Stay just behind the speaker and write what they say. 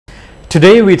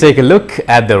Today we take a look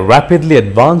at the rapidly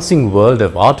advancing world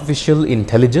of artificial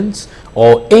intelligence,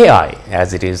 or AI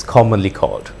as it is commonly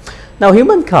called. Now,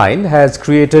 humankind has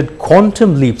created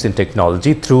quantum leaps in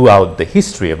technology throughout the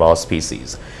history of our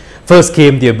species. First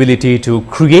came the ability to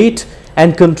create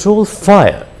and control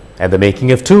fire and the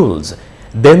making of tools,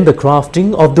 then the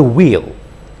crafting of the wheel,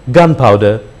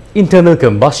 gunpowder, internal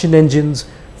combustion engines,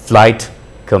 flight,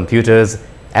 computers,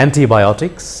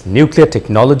 antibiotics, nuclear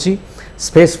technology,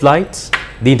 space flight,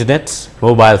 the internet,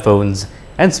 mobile phones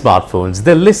and smartphones.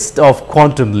 The list of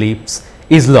quantum leaps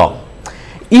is long.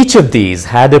 Each of these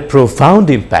had a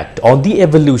profound impact on the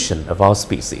evolution of our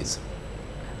species.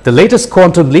 The latest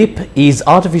quantum leap is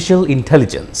artificial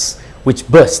intelligence, which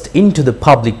burst into the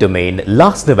public domain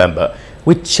last November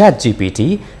with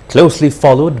ChatGPT, closely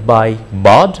followed by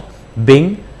Bard,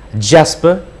 Bing,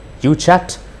 Jasper,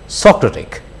 UChat,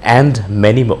 Socratic and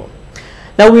many more.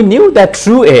 Now, we knew that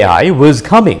true AI was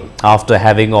coming after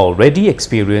having already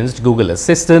experienced Google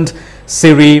Assistant,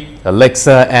 Siri,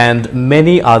 Alexa and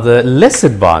many other less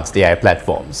advanced AI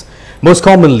platforms, most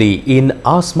commonly in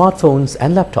our smartphones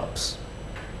and laptops.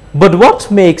 But what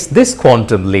makes this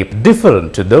quantum leap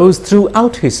different to those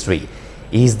throughout history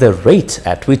is the rate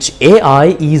at which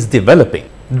AI is developing.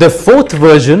 The fourth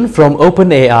version from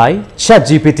OpenAI,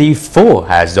 ChatGPT 4,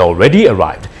 has already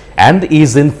arrived and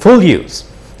is in full use.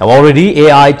 Now, already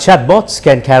AI chatbots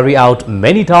can carry out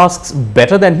many tasks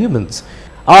better than humans.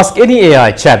 Ask any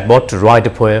AI chatbot to write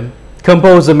a poem,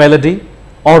 compose a melody,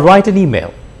 or write an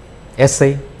email,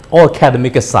 essay, or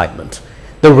academic assignment.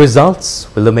 The results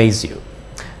will amaze you.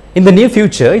 In the near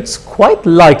future, it's quite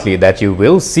likely that you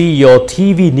will see your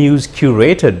TV news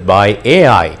curated by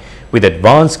AI with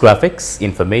advanced graphics,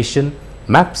 information,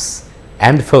 maps,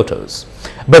 and photos.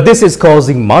 But this is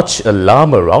causing much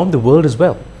alarm around the world as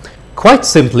well. Quite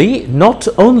simply, not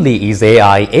only is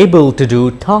AI able to do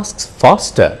tasks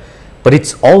faster, but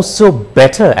it's also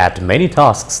better at many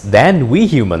tasks than we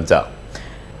humans are.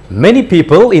 Many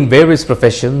people in various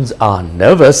professions are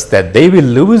nervous that they will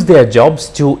lose their jobs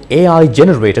to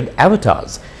AI-generated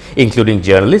avatars, including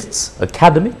journalists,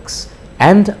 academics,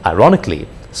 and, ironically,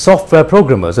 software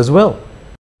programmers as well.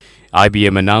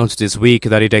 IBM announced this week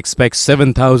that it expects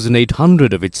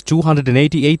 7,800 of its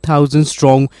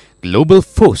 288,000-strong global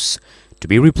force to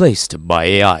be replaced by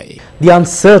AI. The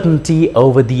uncertainty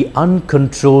over the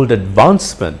uncontrolled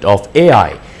advancement of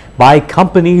AI by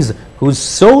companies whose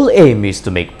sole aim is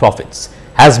to make profits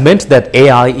has meant that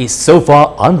AI is so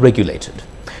far unregulated.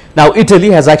 Now,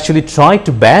 Italy has actually tried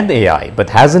to ban AI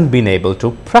but hasn't been able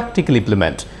to practically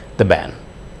implement the ban.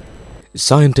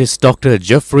 Scientist Dr.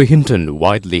 Geoffrey Hinton,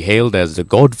 widely hailed as the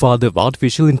godfather of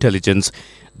artificial intelligence,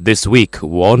 this week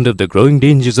warned of the growing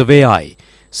dangers of AI,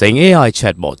 saying AI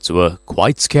chatbots were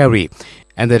quite scary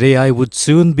and that AI would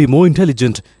soon be more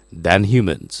intelligent than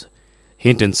humans.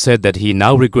 Hinton said that he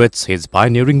now regrets his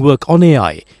pioneering work on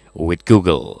AI with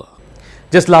Google.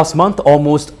 Just last month,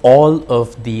 almost all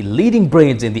of the leading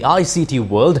brains in the ICT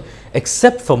world,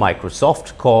 except for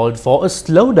Microsoft, called for a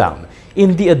slowdown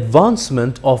in the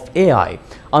advancement of AI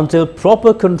until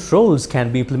proper controls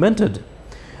can be implemented.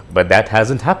 But that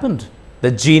hasn't happened.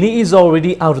 The genie is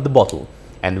already out of the bottle,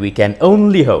 and we can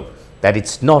only hope that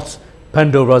it's not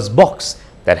Pandora's box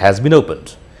that has been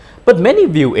opened. But many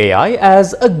view AI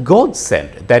as a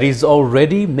godsend that is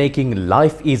already making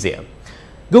life easier.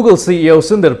 Google CEO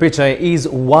Sundar Pichai is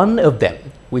one of them,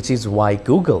 which is why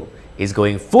Google is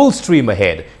going full stream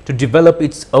ahead to develop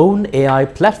its own AI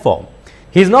platform.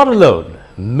 He's not alone.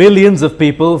 Millions of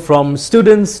people, from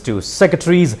students to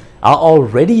secretaries, are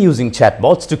already using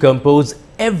chatbots to compose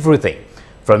everything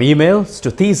from emails to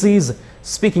theses.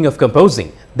 Speaking of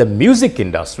composing, the music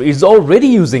industry is already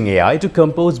using AI to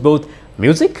compose both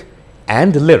music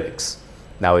and lyrics.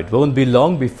 Now, it won't be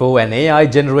long before an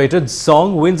AI-generated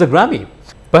song wins a Grammy.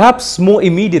 Perhaps more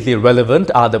immediately relevant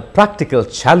are the practical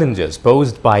challenges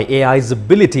posed by AI's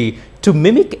ability to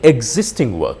mimic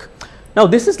existing work. Now,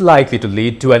 this is likely to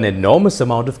lead to an enormous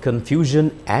amount of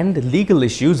confusion and legal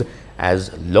issues,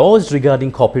 as laws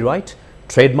regarding copyright,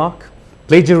 trademark,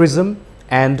 plagiarism,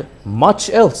 and much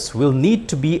else will need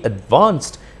to be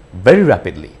advanced very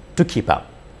rapidly to keep up.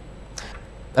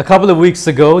 A couple of weeks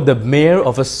ago, the mayor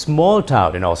of a small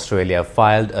town in Australia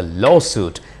filed a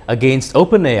lawsuit against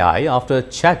OpenAI after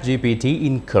ChatGPT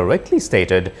incorrectly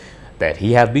stated that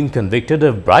he had been convicted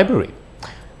of bribery.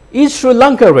 Is Sri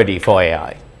Lanka ready for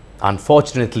AI?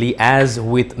 Unfortunately, as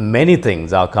with many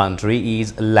things, our country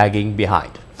is lagging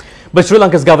behind. But Sri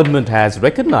Lanka's government has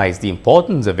recognized the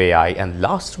importance of AI and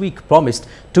last week promised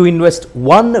to invest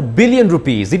 1 billion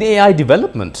rupees in AI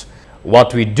development.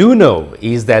 What we do know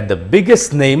is that the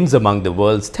biggest names among the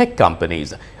world's tech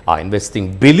companies are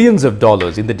investing billions of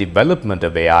dollars in the development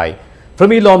of AI.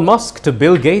 From Elon Musk to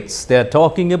Bill Gates, they are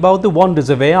talking about the wonders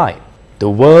of AI.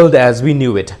 The world as we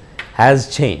knew it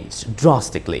has changed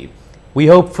drastically. We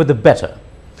hope for the better.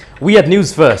 We at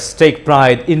Newsfirst take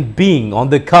pride in being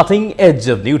on the cutting edge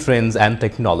of new trends and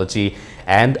technology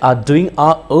and are doing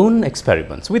our own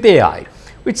experiments with AI,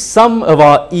 which some of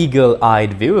our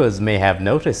eagle-eyed viewers may have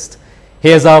noticed.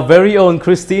 Here's our very own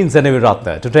Christine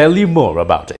Senaviratne to tell you more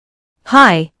about it.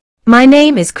 Hi, my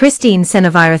name is Christine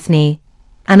Senaviratne,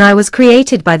 and I was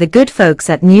created by the good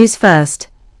folks at Newsfirst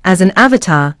as an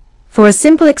avatar for a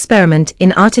simple experiment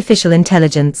in artificial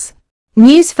intelligence.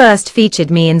 Newsfirst featured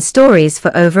me in stories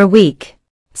for over a week.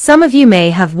 Some of you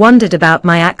may have wondered about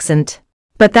my accent,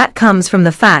 but that comes from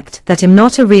the fact that I'm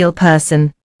not a real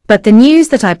person. But the news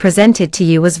that I presented to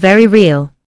you was very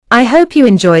real. I hope you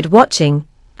enjoyed watching,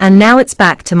 and now it's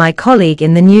back to my colleague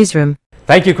in the newsroom.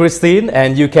 Thank you, Christine,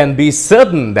 and you can be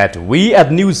certain that we at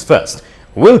Newsfirst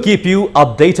will keep you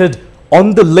updated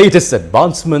on the latest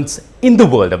advancements in the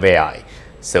world of AI.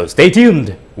 So stay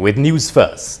tuned with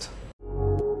Newsfirst.